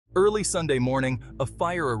Early Sunday morning, a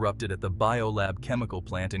fire erupted at the Biolab chemical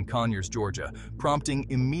plant in Conyers, Georgia, prompting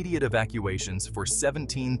immediate evacuations for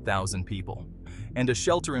 17,000 people and a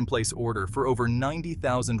shelter-in-place order for over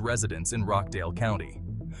 90,000 residents in Rockdale County.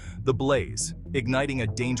 The blaze, igniting a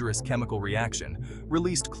dangerous chemical reaction,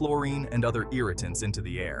 released chlorine and other irritants into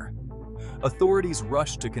the air. Authorities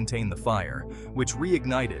rushed to contain the fire, which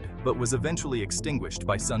reignited but was eventually extinguished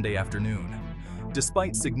by Sunday afternoon.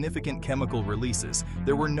 Despite significant chemical releases,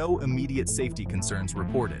 there were no immediate safety concerns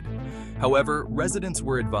reported. However, residents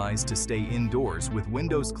were advised to stay indoors with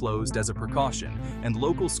windows closed as a precaution, and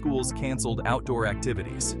local schools canceled outdoor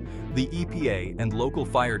activities. The EPA and local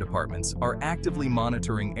fire departments are actively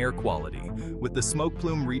monitoring air quality, with the smoke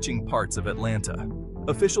plume reaching parts of Atlanta.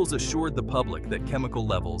 Officials assured the public that chemical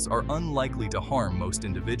levels are unlikely to harm most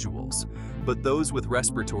individuals, but those with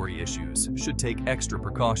respiratory issues should take extra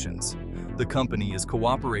precautions. The company is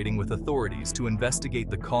cooperating with authorities to investigate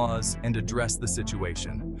the cause and address the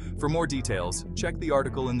situation. For more details, check the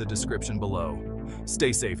article in the description below.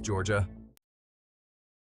 Stay safe, Georgia.